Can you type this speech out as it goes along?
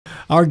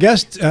Our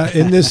guest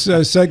in this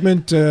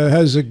segment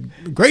has a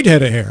great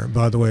head of hair,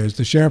 by the way, is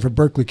the Sheriff of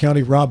Berkeley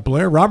County, Rob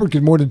Blair. Robert,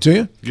 good morning to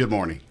you. Good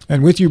morning.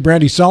 And with you,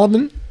 Brandy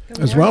Sullivan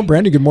as well.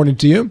 Brandy, good morning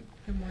to you.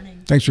 Good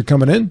morning. Thanks for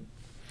coming in.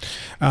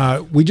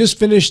 We just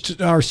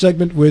finished our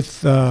segment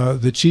with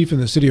the chief in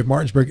the city of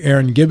Martinsburg,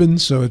 Aaron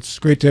Gibbons, so it's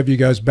great to have you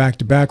guys back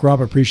to back.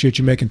 Rob, I appreciate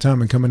you making time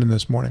and coming in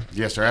this morning.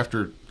 Yes, sir.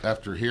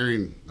 After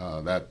hearing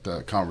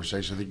that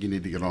conversation, I think you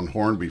need to get on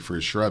Hornby for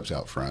his shrubs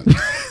out front.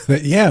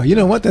 Yeah, you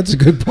know what? That's a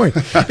good point.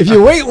 If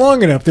you wait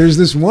long enough, there's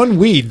this one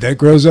weed that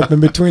grows up in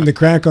between the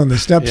crack on the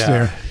steps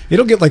there.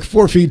 It'll get like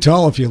 4 feet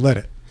tall if you let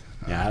it.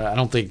 Yeah, I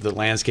don't think the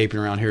landscaping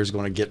around here is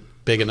going to get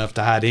big enough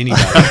to hide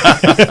anybody.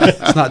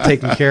 It's not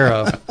taken care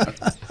of.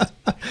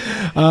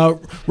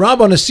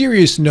 Rob, on a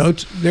serious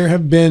note, there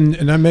have been,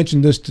 and I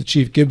mentioned this to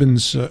Chief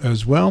Gibbons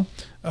as well,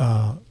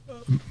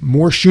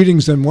 more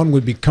shootings than one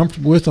would be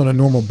comfortable with on a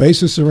normal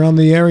basis around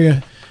the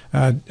area.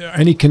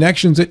 Any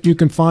connections that you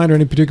can find or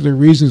any particular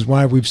reasons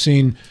why we've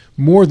seen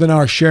more than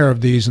our share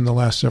of these in the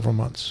last several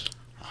months?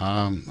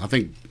 I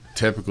think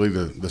typically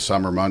the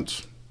summer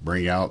months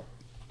bring out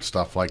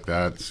stuff like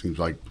that. It seems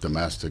like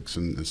domestics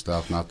and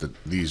stuff. Not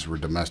that these were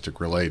domestic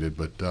related,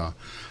 but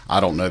I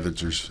don't know that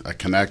there's a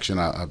connection.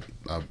 I've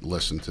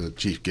listened to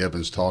Chief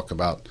Gibbons talk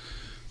about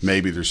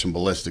maybe there's some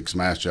ballistics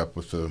match up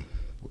with the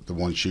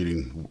one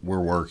shooting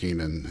we're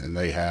working and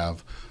they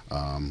have.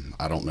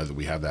 I don't know that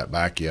we have that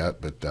back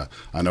yet, but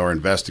I know our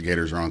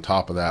investigators are on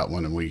top of that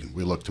one, and we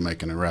look to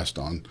make an arrest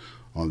on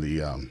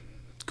the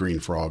Green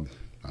Frog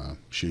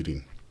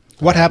shooting.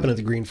 What happened at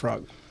the Green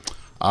Frog?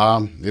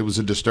 It was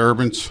a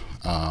disturbance.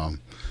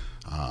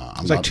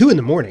 It was like 2 in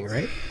the morning,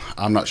 right?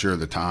 I'm not sure of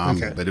the time,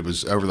 Okay. but it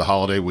was over the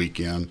holiday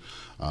weekend,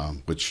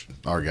 which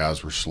our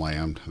guys were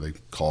slammed. They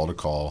called a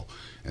call,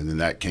 and then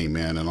that came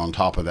in. And on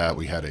top of that,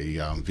 we had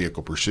a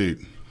vehicle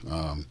pursuit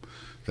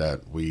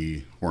that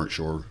we weren't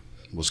sure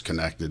was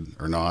connected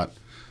or not.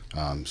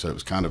 So it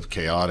was kind of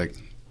chaotic.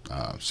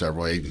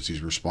 Several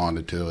agencies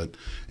responded to it,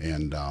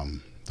 and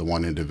the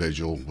one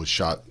individual was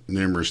shot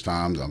numerous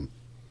times.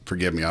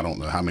 Forgive me, I don't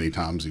know how many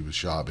times he was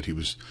shot, but he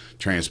was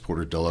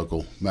transported to a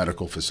local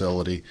medical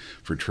facility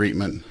for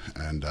treatment,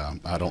 and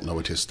I don't know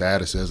what his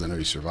status is. I know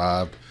he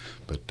survived,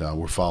 but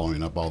we're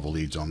following up all the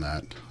leads on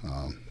that,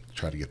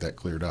 try to get that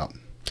cleared up.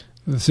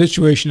 The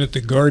situation at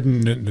the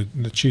Garden, and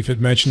the chief had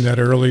mentioned that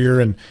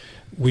earlier, and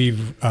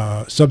we've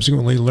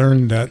subsequently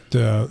learned that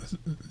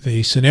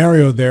the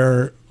scenario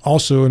there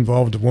also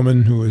involved a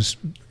woman who was,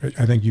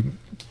 I think you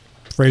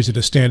phrased it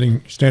as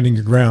standing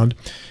your ground,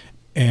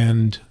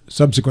 and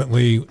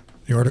subsequently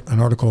an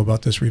article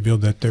about this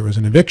revealed that there was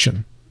an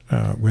eviction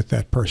with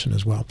that person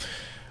as well.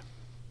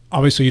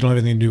 Obviously, you don't have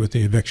anything to do with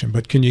the eviction,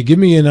 but can you give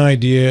me an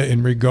idea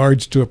in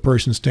regards to a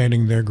person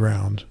standing their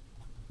ground?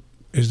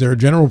 Is there a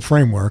general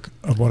framework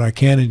of what I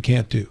can and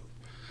can't do?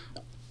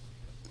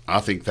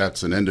 I think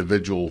that's an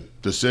individual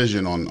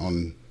decision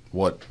on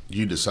what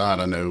you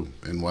decide. I know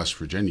in West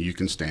Virginia you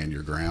can stand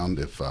your ground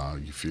if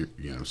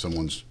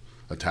someone's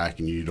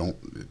attacking you.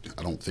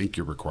 I don't think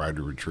you're required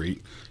to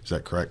retreat. Is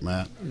that correct,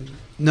 Matt?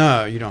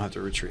 No, you don't have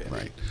to retreat.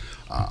 Right.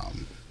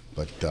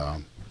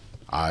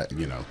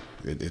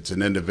 It's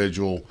an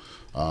individual.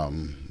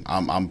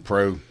 I'm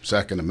pro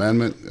Second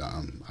Amendment.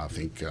 I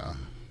think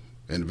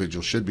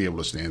individuals should be able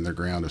to stand their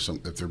ground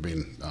if they're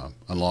being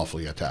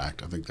unlawfully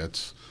attacked. I think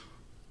that's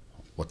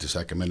what the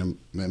Second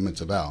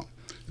Amendment's about.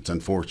 It's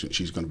unfortunate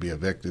she's going to be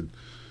evicted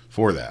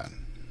for that.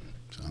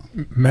 So.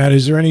 Matt,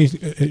 is there any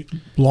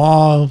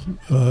law,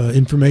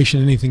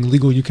 information, anything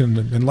legal you can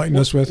enlighten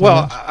us with?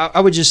 Well, I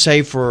would just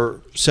say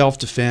for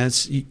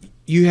self-defense,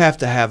 you have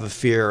to have a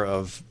fear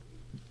of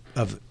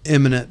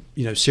imminent,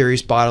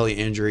 serious bodily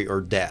injury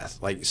or death.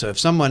 Like, so if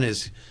someone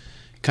is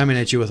coming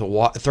at you with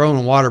throwing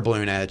a water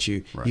balloon at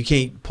you, right, you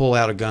can't pull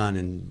out a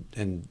gun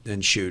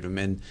and shoot them.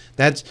 And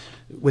that's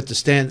with the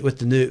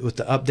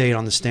update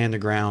on the stand the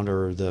ground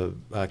or the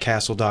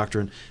Castle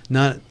Doctrine.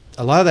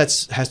 A lot of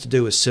that has to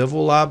do with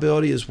civil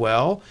liability as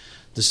well.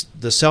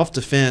 The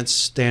self-defense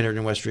standard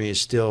in West Virginia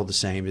is still the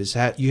same.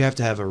 You have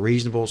to have a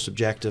reasonable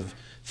subjective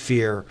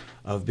fear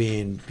of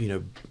being,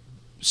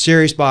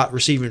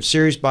 receiving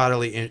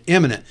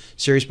imminent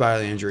serious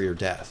bodily injury or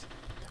death.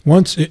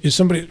 Once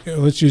somebody,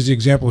 let's use the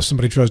example of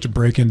somebody tries to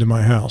break into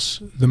my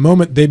house. The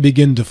moment they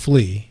begin to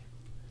flee,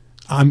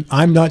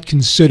 I'm not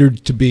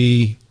considered to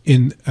be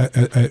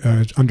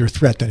under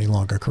threat any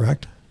longer,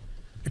 correct?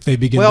 If they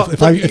begin,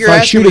 if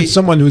I shoot at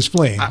someone who's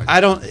fleeing,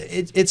 I don't.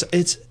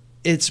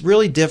 It's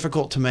really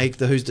difficult to make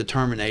those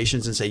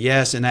determinations and say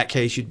yes, in that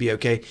case you'd be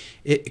okay,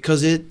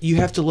 because you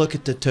have to look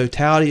at the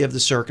totality of the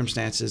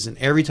circumstances, and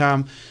every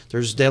time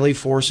there's deadly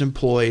force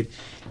employed,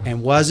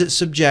 and was it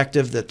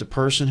subjective that the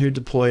person who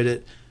deployed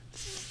it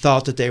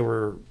thought that they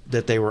were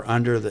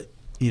under the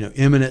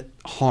imminent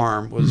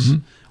harm was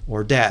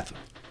or death,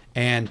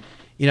 and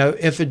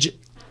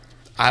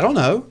I don't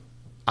know.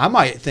 I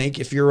might think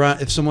if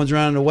someone's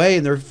running away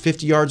and they're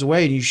 50 yards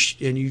away and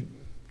you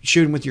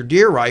shoot them with your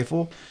deer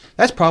rifle,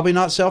 that's probably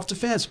not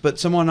self-defense. But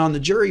someone on the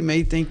jury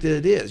may think that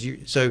it is. You're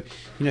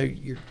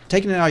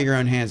taking it out of your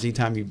own hands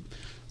anytime you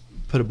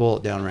put a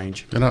bullet down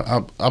range. And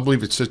I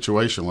believe it's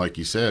situation like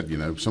you said.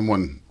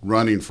 Someone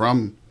running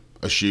from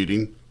a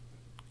shooting,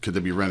 could they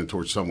be running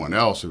towards someone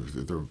else if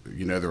they're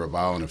they're a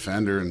violent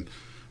offender? And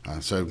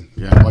so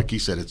yeah, like you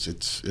said,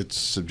 it's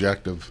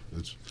subjective.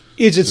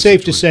 Is it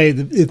safe to say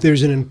that if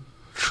there's an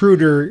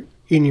intruder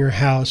in your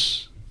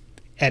house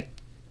at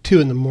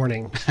 2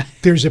 a.m,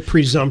 there's a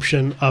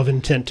presumption of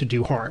intent to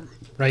do harm,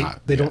 right?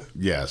 They don't.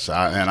 Yes,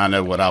 and I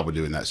know what I would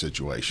do in that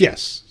situation.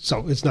 Yes,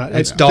 so it's not.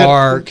 It's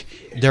dark.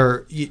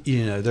 They're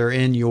they're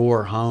in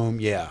your home.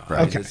 Yeah.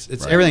 Right. Okay.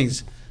 It's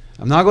everything's.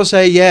 I'm not going to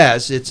say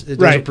yes. There's a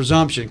Right.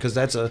 presumption because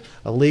that's a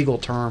legal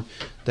term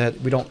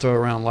that we don't throw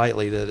around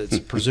lightly. That it's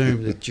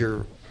presumed that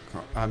you're.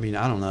 I mean,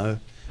 I don't know,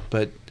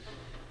 but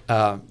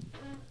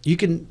you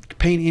can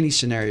paint any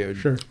scenario.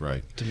 Sure.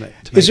 Right. To make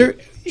Is there-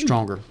 it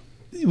stronger.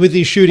 With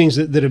these shootings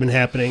that have been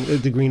happening,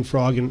 the Green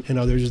Frog and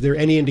others, is there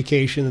any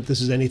indication that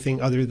this is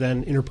anything other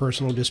than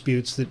interpersonal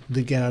disputes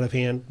that get out of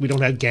hand? We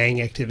don't have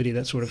gang activity,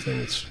 that sort of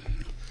thing.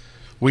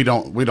 We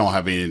don't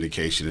have any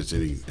indication it's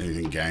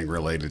anything gang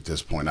related at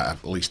this point.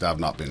 At least I've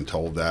not been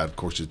told that. Of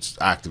course, it's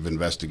active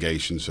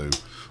investigation, so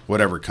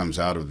whatever comes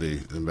out of the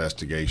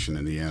investigation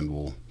in the end,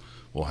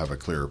 we'll have a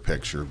clearer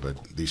picture.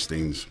 But these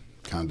things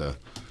kind of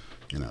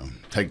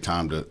take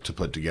time to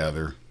put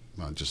together.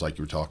 Just like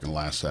you were talking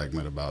last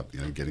segment about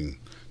getting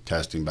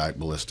testing back,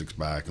 ballistics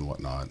back, and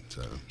whatnot.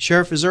 So,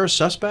 Sheriff, is there a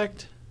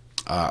suspect?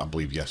 I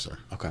believe yes, sir.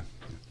 Okay.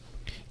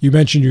 You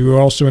mentioned you were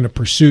also in a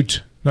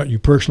pursuit, not you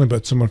personally,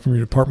 but someone from your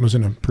department was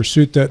in a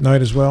pursuit that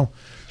night as well.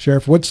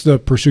 Sheriff, what's the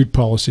pursuit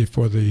policy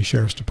for the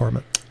Sheriff's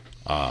Department?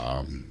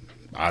 I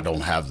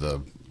don't have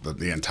the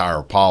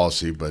entire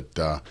policy,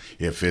 but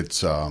if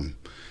it's a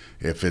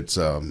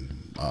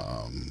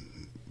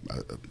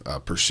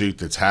pursuit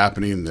that's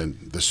happening, then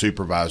the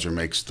supervisor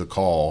makes the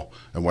call,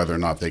 and whether or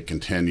not they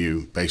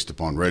continue based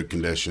upon road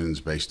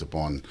conditions, based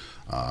upon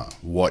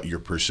what you're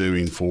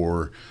pursuing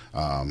for.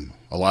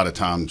 A lot of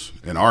times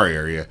in our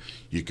area,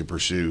 you can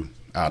pursue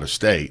out of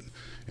state,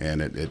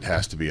 and it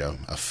has to be a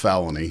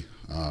felony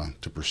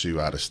to pursue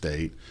out of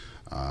state.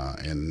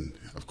 And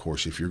of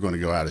course, if you're going to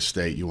go out of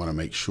state, you want to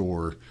make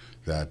sure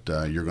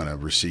that you're going to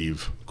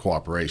receive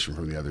cooperation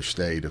from the other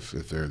state if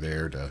they're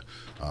there to.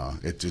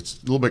 It's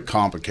a little bit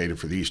complicated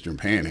for the Eastern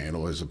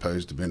Panhandle as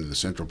opposed to being in the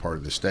central part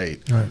of the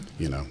state. Right.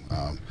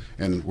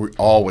 And we're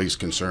always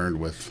concerned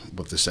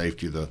with the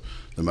safety of the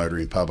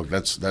motoring public.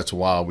 That's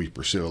why we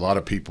pursue. A lot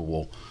of people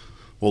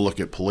will look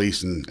at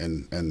police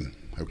and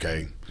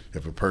okay,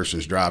 if a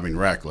person's driving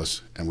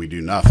reckless and we do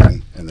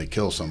nothing and they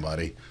kill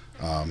somebody.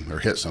 Or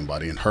hit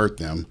somebody and hurt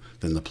them,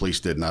 then the police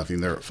did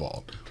nothing, they're at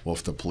fault. Well,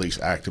 if the police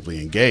actively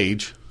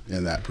engage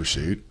in that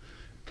pursuit,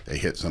 they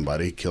hit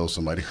somebody, kill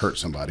somebody, hurt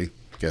somebody,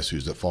 guess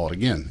who's at fault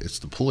again? It's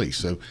the police.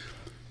 So,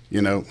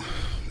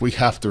 we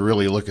have to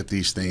really look at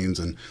these things,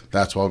 and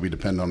that's why we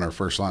depend on our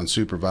first line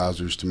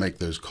supervisors to make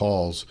those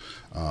calls.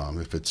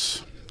 If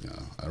it's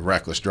a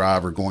reckless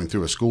driver going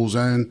through a school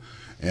zone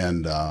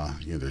and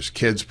there's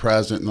kids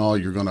present and all,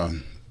 you're going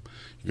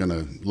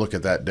to look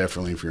at that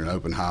differently if you're an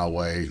open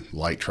highway,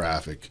 light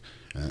traffic,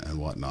 and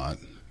whatnot.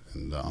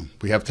 And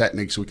we have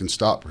techniques we can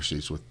stop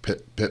pursuits with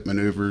pit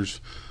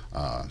maneuvers,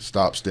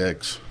 stop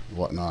sticks,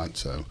 whatnot.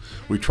 So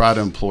we try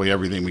to employ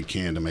everything we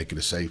can to make it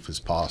as safe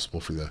as possible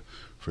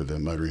for the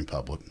motoring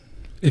public.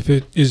 If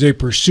it is a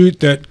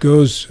pursuit that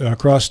goes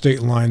across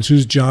state lines,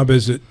 whose job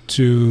is it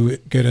to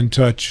get in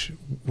touch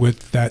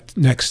with that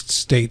next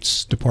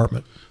state's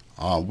department?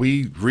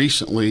 We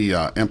recently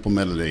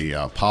implemented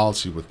a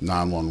policy with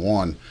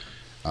 911.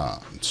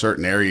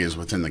 Certain areas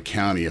within the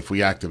county, if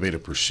we activate a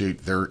pursuit,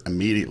 they're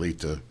immediately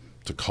to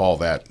call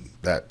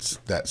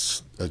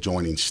that's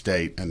adjoining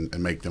state and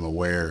make them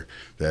aware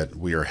that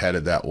we are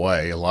headed that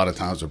way. A lot of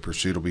times a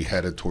pursuit will be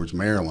headed towards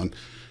Maryland,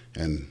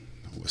 and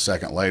a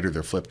second later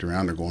they're flipped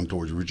around, they're going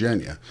towards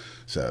Virginia.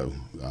 So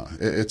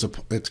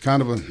it's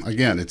kind of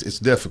it's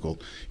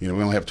difficult. We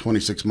only have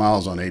 26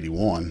 miles on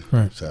 81,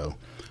 right. So.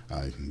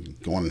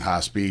 Going at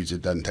high speeds,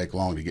 it doesn't take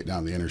long to get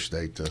down the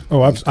interstate.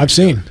 I've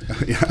seen.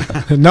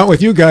 Yeah. Not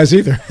with you guys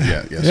either.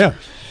 Yeah. Yes. Yeah.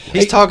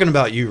 He's talking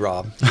about you,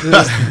 Rob.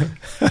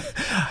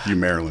 You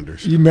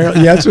Marylanders. Yeah,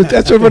 that's what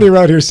everybody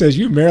around here says.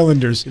 You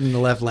Marylanders. In the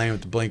left lane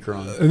with the blinker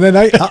on. And then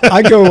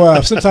I go.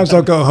 Sometimes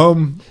I'll go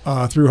home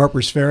through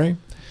Harper's Ferry,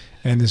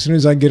 and as soon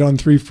as I get on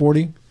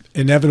 340,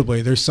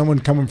 inevitably there's someone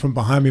coming from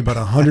behind me about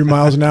 100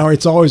 miles an hour.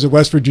 It's always a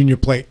West Virginia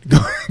plate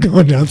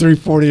going down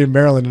 340 in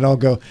Maryland, and I'll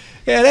go,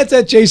 yeah, that's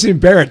that Jason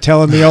Barrett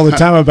telling me all the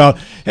time about,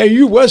 hey,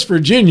 you West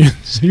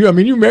Virginians,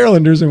 you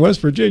Marylanders in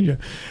West Virginia.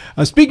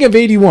 Speaking of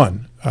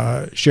 81,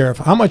 Sheriff,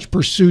 how much not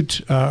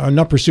pursuit,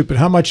 but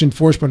how much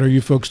enforcement are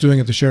you folks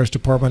doing at the Sheriff's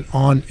Department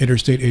on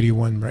Interstate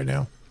 81 right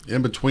now?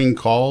 In between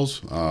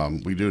calls,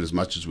 we do it as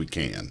much as we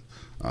can.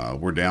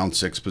 We're down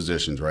 6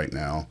 positions right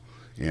now.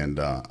 And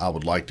I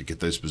would like to get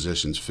those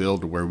positions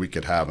filled to where we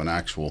could have an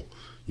actual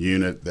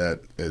unit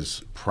that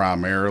is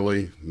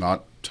primarily,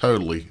 not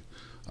totally,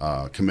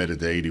 committed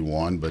to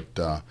 81,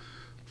 but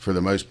for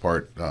the most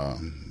part,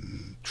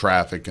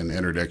 traffic and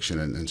interdiction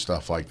and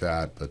stuff like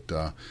that.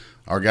 But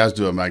our guys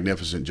do a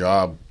magnificent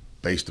job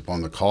based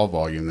upon the call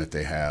volume that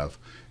they have,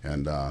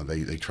 and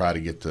they try to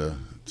get to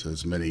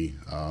as many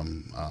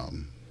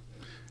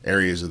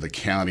areas of the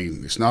county.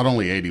 It's not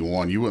only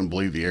 81. You wouldn't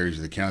believe the areas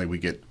of the county we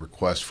get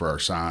requests for our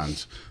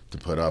signs to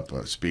put up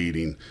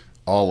speeding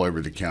all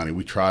over the county.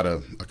 We try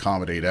to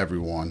accommodate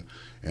everyone,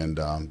 and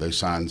those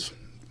signs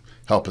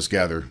help us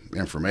gather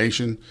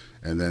information,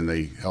 and then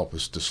they help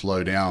us to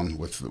slow down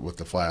with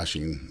the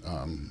flashing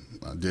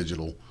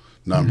digital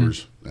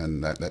numbers,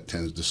 and that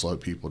tends to slow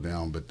people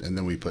down. And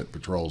then we put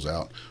patrols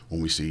out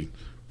when we see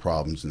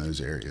problems in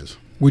those areas.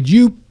 Would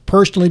you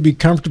personally be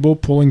comfortable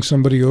pulling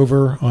somebody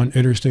over on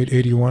Interstate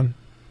 81?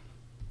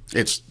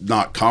 It's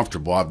not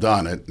comfortable. I've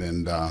done it,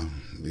 and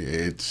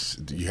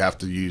you have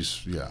to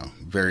use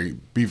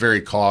be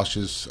very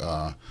cautious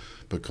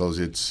because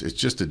it's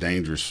just a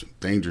dangerous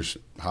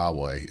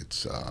highway.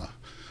 It's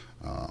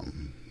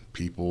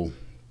people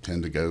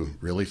tend to go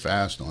really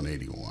fast on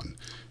 81,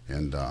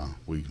 and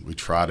we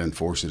try to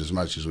enforce it as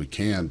much as we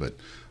can, but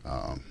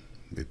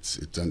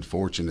it's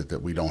unfortunate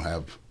that we don't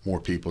have more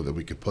people that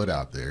we could put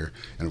out there.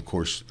 And of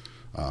course,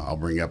 I'll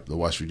bring up the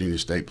West Virginia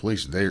State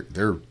Police.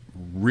 They're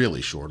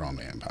really short on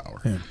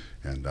manpower,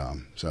 and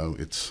so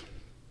it's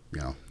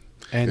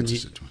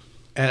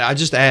and I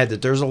just add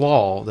that there's a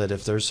law that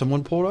if there's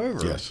someone pulled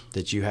over, yes,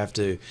 that you have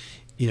to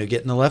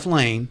get in the left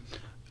lane.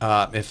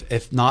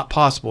 If not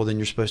possible, then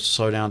you're supposed to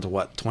slow down to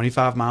what,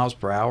 25 miles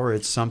per hour?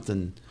 It's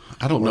something.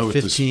 I don't know.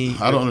 15.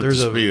 I don't know the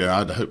speed.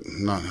 I hope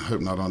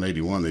not on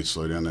 81 they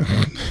slow down that.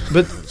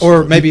 But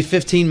or maybe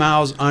 15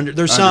 miles under.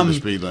 There's under some the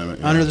speed limit.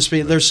 Yeah. Under the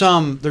speed. There's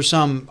some. That's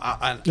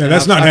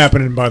not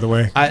happening, by the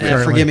way.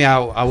 Forgive me.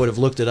 I would have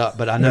looked it up,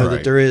 but I know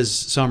that there is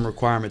some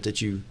requirement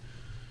that you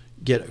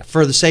get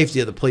for the safety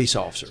of the police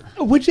officer.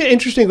 Which is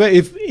interesting.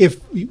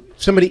 If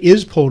somebody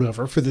is pulled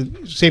over for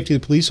the safety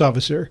of the police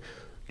officer,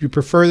 do you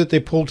prefer that they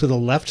pull to the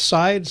left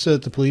side so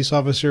that the police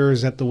officer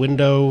is at the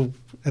window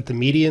at the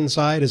median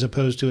side as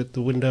opposed to at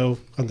the window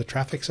on the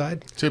traffic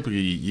side? Typically,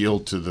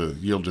 yield to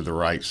the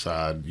right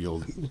side.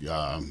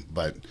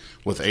 But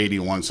with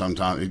 81,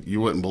 sometimes you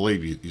wouldn't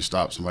believe you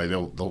stop somebody.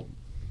 They'll go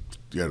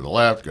to the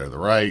left, go to the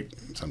right.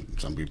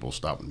 Some people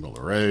stop in the middle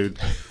of the road.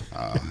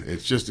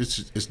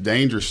 It's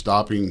dangerous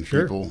stopping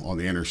people on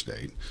the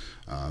interstate.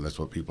 That's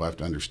what people have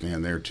to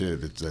understand there too.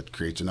 That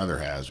creates another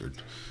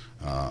hazard.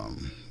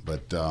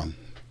 But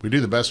we do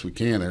the best we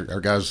can.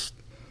 Our guys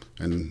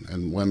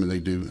and women, they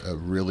do a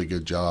really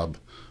good job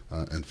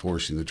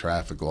enforcing the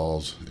traffic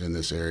laws in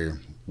this area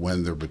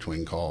when they're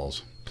between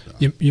calls. So.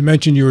 You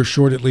mentioned you were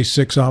short at least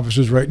 6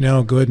 officers right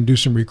now. Go ahead and do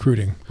some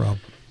recruiting, Rob.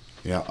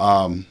 Yeah.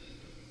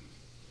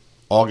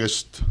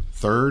 August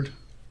 3rd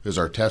is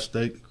our test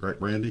date, correct,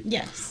 Brandy?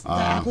 Yes. The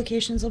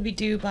applications will be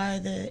due by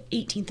the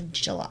 18th of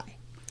July.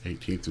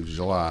 18th of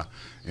July.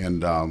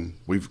 And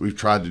we've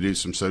tried to do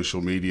some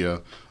social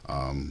media.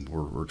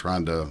 We're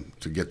trying to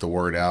get the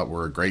word out.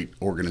 We're a great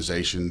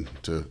organization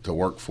to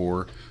work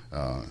for,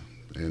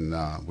 and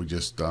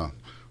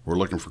we're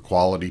looking for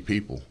quality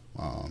people.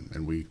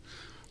 And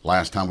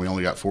last time we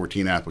only got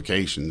 14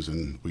 applications,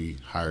 and we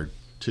hired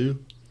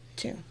two.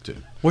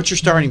 What's your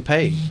starting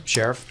pay,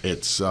 Sheriff?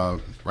 It's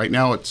right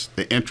now. It's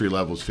the entry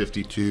level is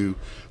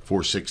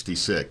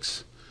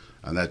 $52,466,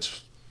 and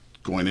that's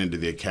going into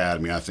the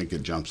academy. I think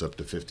it jumps up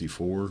to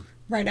 54.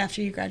 Right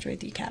after you graduate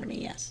the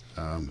academy, yes.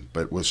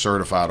 But with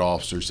certified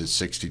officers, it's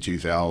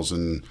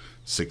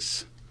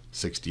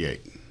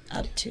 62,668.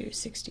 Up to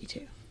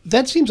 62.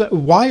 That seems like,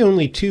 why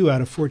only 2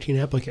 out of 14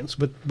 applicants?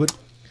 What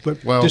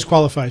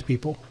disqualifies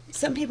people?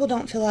 Some people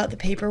don't fill out the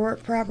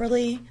paperwork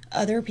properly.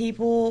 Other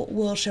people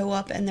will show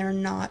up and they're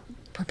not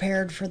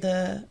prepared for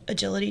the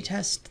agility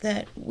test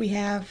that we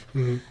have.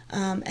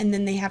 Mm-hmm. And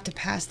then they have to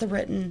pass the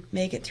written,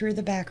 make it through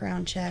the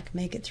background check,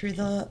 make it through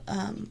the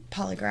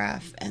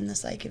polygraph and the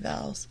psych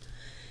evals.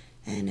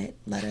 And it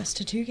led us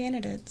to 2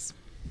 candidates.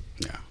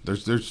 Yeah,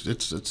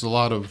 it's a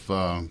lot of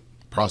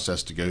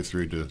process to go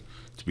through to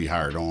be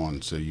hired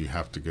on. So you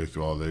have to go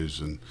through all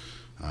those, and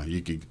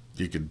you could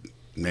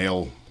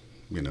nail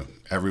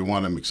every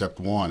one of them except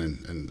one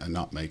and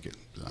not make it.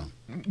 So.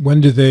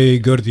 When do they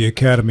go to the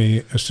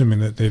academy, assuming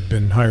that they've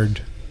been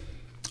hired?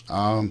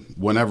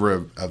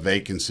 Whenever a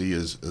vacancy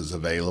is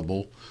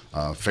available.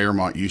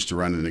 Fairmont used to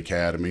run an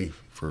academy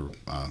for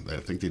I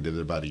think they did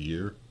it about a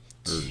year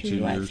or 2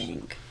 years. I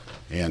think.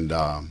 And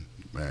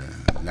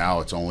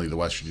now it's only the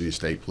West Virginia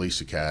State Police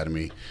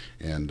Academy.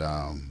 And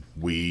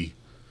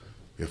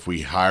if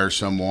we hire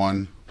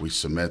someone, we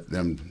submit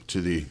them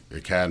to the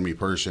academy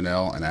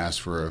personnel and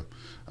ask for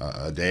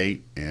a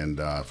date. And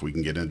if we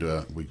can get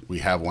into we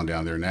have one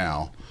down there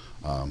now.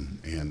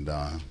 And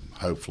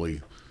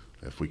hopefully,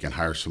 if we can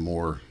hire some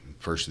more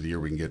first of the year,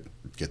 we can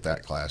get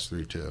that class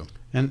through too.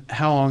 And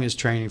how long is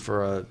training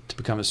to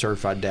become a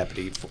certified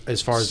deputy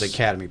as far as the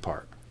academy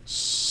part?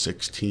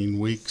 16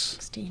 weeks.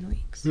 16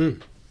 weeks. Yeah,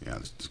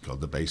 it's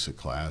called the basic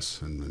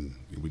class, and then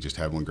we just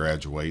had one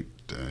graduate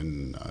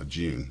in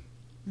June.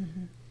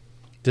 Mm-hmm.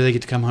 Do they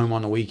get to come home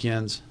on the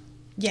weekends?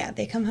 Yeah,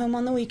 they come home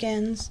on the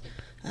weekends,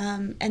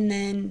 and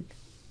then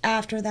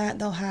after that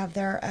they'll have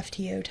their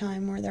FTO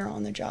time where they're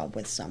on the job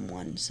with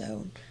someone.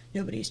 So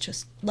nobody's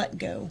just let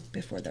go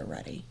before they're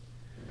ready.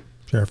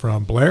 Sheriff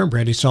Rob Blair,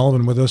 Brandy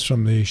Sullivan with us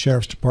from the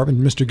Sheriff's Department.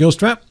 Mr.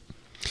 Gilstrap?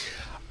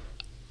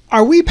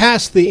 Are we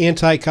past the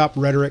anti-cop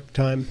rhetoric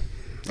time?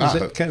 Is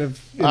it kind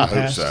of in the I hope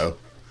past? so.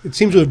 It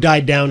seems to have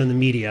died down in the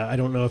media. I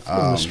don't know if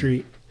on the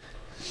street.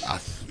 I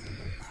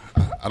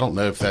don't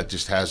know if that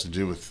just has to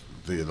do with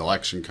the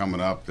election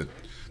coming up, that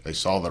they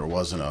saw that it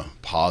wasn't a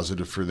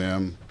positive for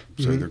them,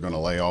 so they're going to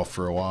lay off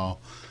for a while.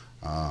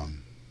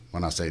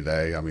 When I say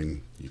they, I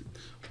mean,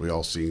 we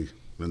all see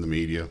in the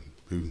media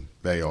who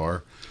they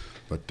are.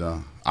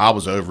 But I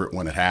was over it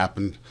when it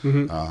happened.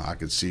 I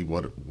could see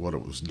what it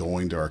was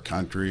doing to our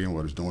country and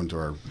what it was doing to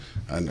our,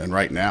 and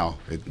right now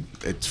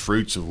it's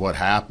fruits of what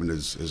happened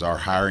is our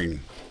hiring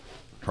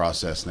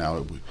process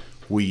now.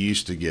 We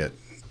used to get,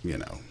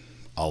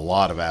 a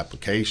lot of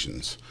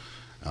applications,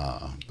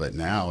 but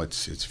now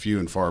it's few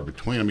and far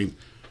between. I mean,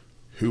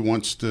 who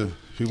wants to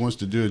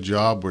do a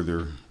job where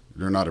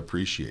they're not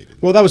appreciated?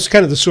 Well, that was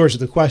kind of the source of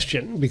the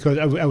question, because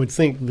I would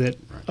think that.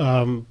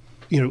 Right.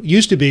 It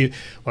used to be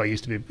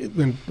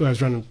when I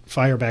was running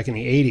fire back in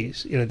the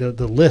 80s,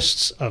 the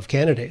lists of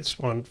candidates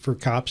for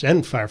cops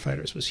and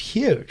firefighters was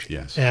huge.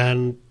 Yes.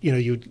 And,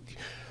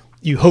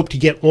 you hoped to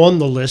get on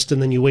the list,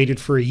 and then you waited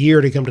for a year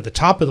to come to the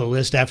top of the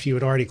list after you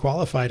had already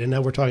qualified. And now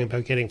we're talking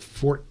about getting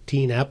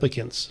 14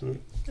 applicants.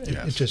 And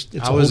Yes. it's I a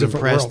was whole different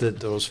impressed world. that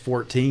there was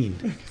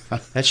 14.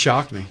 That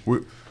shocked me.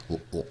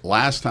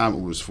 Last time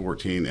it was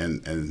 14,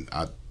 and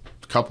a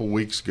couple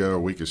weeks ago, a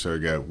week or so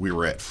ago, we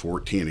were at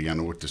 14 again. I don't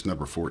know what this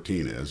number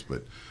 14 is,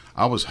 but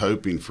I was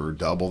hoping for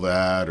double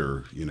that,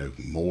 or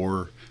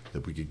more,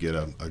 that we could get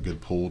a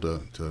good pool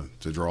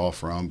to draw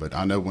from. But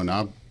I know when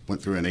I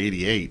went through in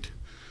 '88,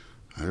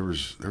 there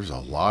was a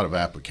lot of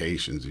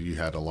applications. You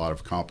had a lot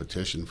of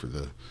competition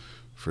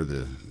for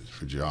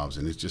jobs,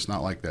 and it's just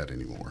not like that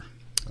anymore.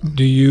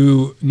 Do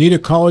you need a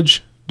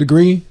college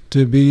degree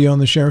to be on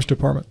the Sheriff's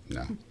Department?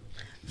 No.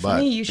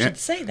 Funny you should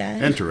say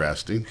that.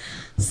 Interesting.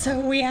 So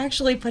we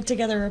actually put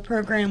together a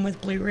program with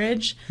Blue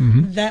Ridge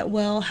that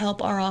will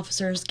help our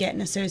officers get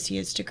an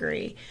associate's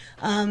degree.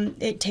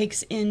 It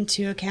takes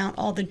into account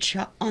all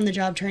the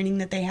on-the-job training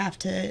that they have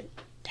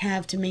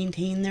to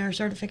maintain their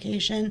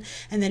certification,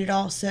 and then it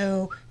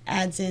also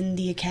adds in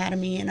the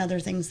academy and other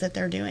things that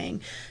they're doing.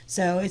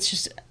 So it's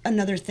just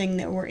another thing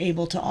that we're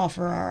able to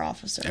offer our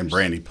officers. And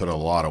Brandy put a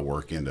lot of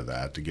work into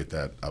that to get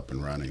that up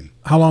and running.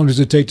 How long does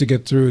it take to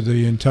get through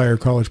the entire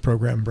college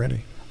program,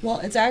 Brandy? Well,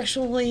 it's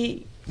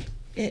actually,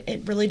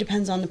 it really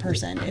depends on the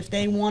person. If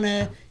they want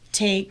to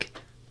take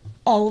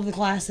all of the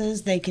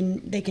classes, they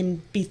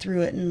can be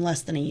through it in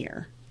less than a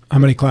year. How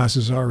many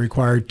classes are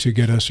required to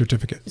get a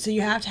certificate? So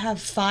you have to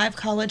have 5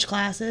 college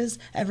classes.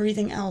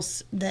 Everything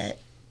else that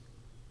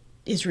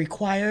is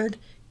required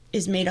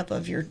is made up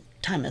of your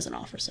time as an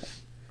officer.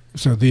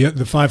 So the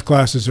 5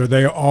 classes, are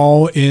they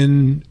all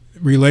in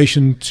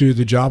relation to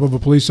the job of a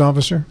police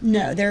officer?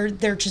 No,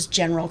 they're just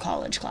general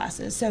college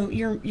classes. So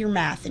your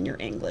math and your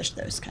English,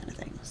 those kind of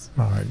things.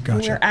 All right,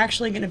 gotcha. We're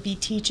actually going to be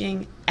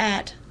teaching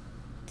at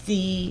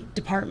the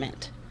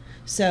department.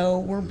 So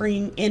we're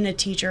bringing in a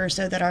teacher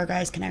so that our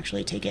guys can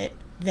actually take it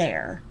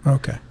there.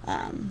 Okay.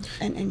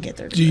 And get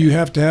their Do you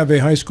have to have a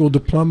high school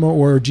diploma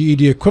or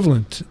GED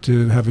equivalent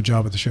to have a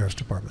job at the Sheriff's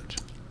Department?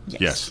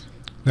 Yes.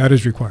 That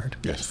is required.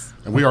 Yes.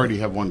 And we already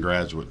have one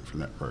graduate from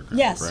that program.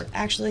 Yes, Correct?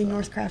 actually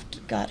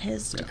Northcraft got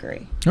his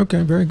degree.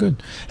 Okay, very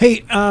good.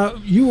 Hey,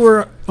 you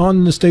were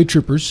on the state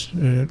troopers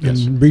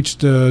and reached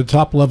the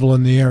top level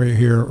in the area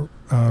here,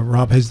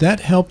 Rob. Has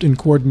that helped in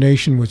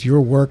coordination with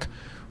your work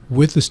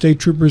with the state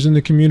troopers in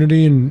the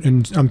community?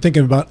 And I'm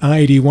thinking about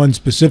I-81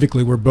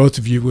 specifically, where both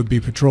of you would be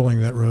patrolling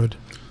that road.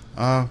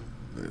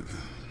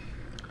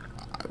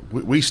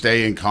 We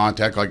stay in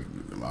contact. Like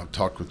I've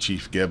talked with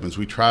Chief Gibbons.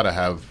 We try to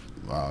have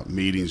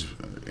meetings,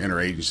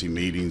 interagency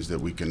meetings,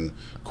 that we can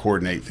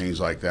coordinate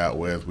things like that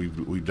with.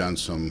 We've done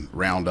some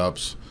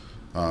roundups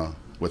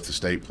with the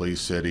state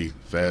police, city,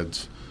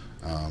 feds.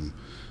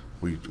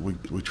 We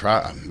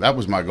try. That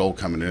was my goal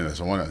coming in. Is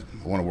I want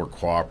to work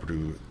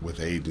cooperative with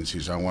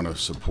agencies. I want to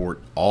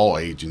support all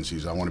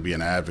agencies. I want to be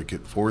an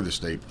advocate for the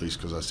state police,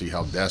 because I see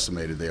how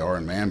decimated they are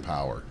in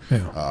manpower.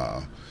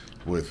 Yeah.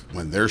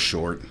 When they're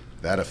short,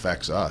 that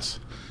affects us.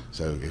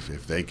 So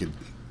if they could,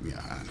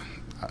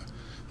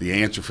 the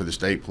answer for the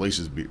state police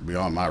is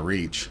beyond my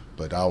reach,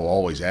 but I will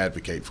always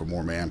advocate for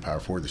more manpower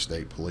for the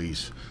state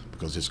police,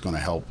 because it's going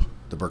to help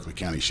the Berkeley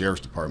County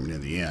Sheriff's Department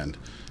in the end.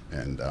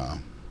 And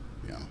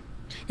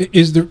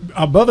Is there,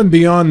 above and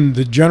beyond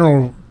the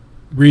general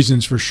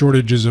reasons for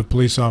shortages of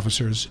police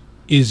officers,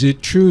 is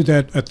it true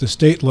that at the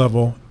state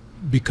level,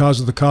 because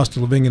of the cost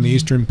of living in the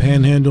Eastern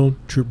Panhandle,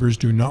 troopers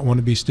do not want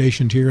to be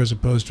stationed here as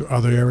opposed to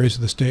other areas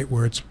of the state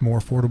where it's more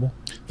affordable?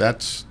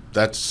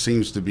 That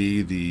seems to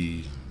be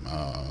the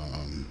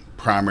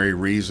primary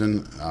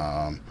reason.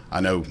 I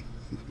know,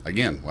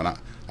 again, when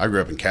I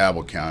grew up in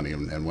Cabell County,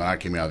 and when I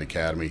came out of the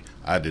academy,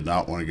 I did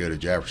not want to go to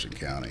Jefferson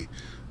County.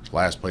 It's the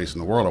last place in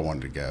the world I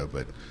wanted to go,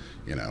 but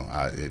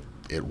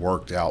it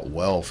worked out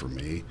well for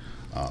me.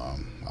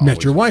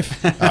 Met your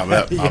wife. I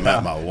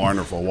met my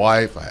wonderful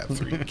wife. I have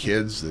 3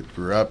 kids that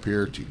grew up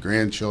here, 2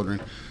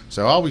 grandchildren.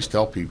 So I always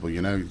tell people,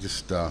 you know,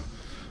 just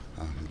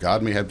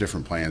God may have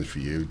different plans for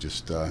you. You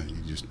just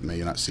may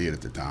not see it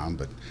at the time.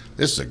 But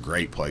this is a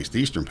great place. The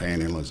Eastern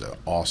Panhandle is an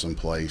awesome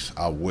place.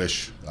 I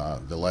wish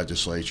the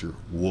legislature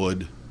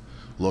would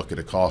look at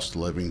a cost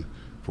of living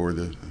for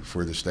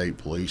the state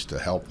police to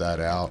help that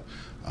out.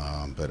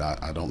 But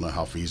I don't know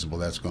how feasible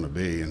that's going to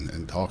be.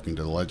 And talking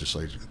to the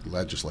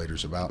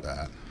legislators about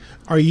that.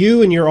 Are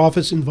you and your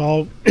office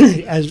involved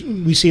as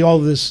we see all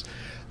of this,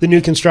 the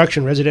new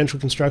construction, residential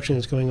construction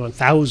that's going on,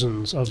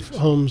 thousands of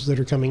homes that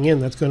are coming in?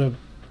 That's going to,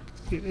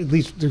 at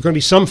least there's going to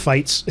be some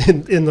fights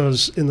in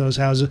those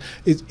houses.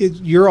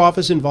 Is your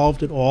office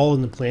involved at all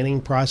in the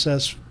planning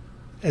process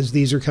as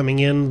these are coming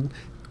in?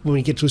 When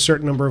we get to a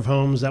certain number of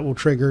homes, that will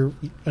trigger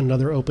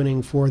another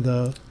opening for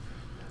the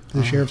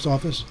sheriff's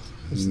office?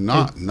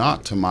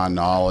 Not to my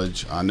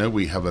knowledge. I know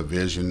we have a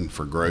vision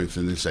for growth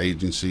in this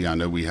agency. I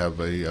know we have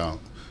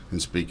in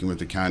speaking with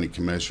the county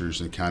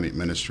commissioners and county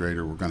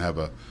administrator, we're going to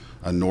have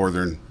a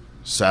northern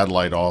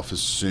satellite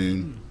office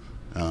soon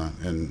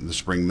in the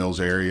Spring Mills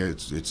area.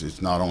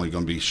 It's not only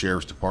going to be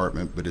sheriff's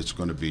department, but it's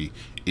going to be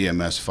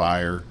EMS,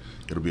 fire.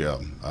 It'll be a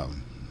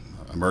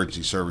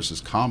emergency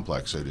services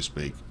complex, so to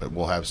speak. But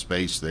we'll have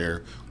space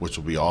there, which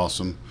will be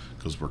awesome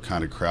because we're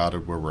kind of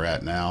crowded where we're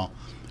at now.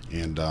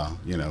 And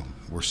you know,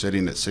 we're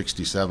sitting at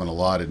 67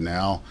 allotted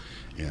now,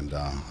 and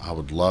I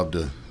would love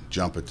to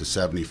jump it to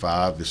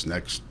 75 this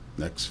next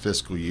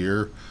fiscal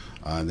year,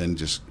 and then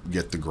just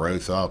get the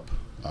growth up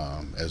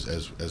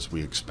as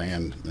we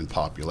expand in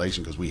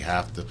population, because we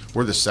have to.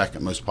 We're the 2nd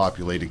most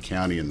populated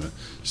county in the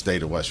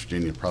state of West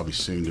Virginia, probably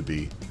soon to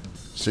be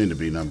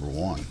number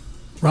 1.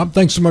 Rob,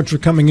 thanks so much for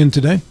coming in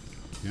today.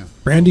 Yeah.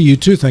 Brandy, you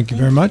too. Thank you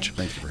very much.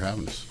 Thank you for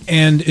having us.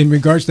 And in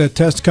regards to that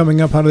test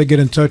coming up, how do they get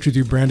in touch with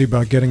you, Brandy,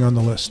 about getting on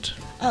the list?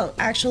 Oh,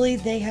 actually,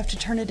 they have to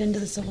turn it into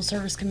the Civil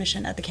Service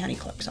Commission at the county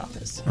clerk's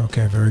office.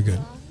 Okay, very good.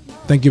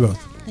 Thank you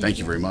both. Thank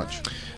you very much.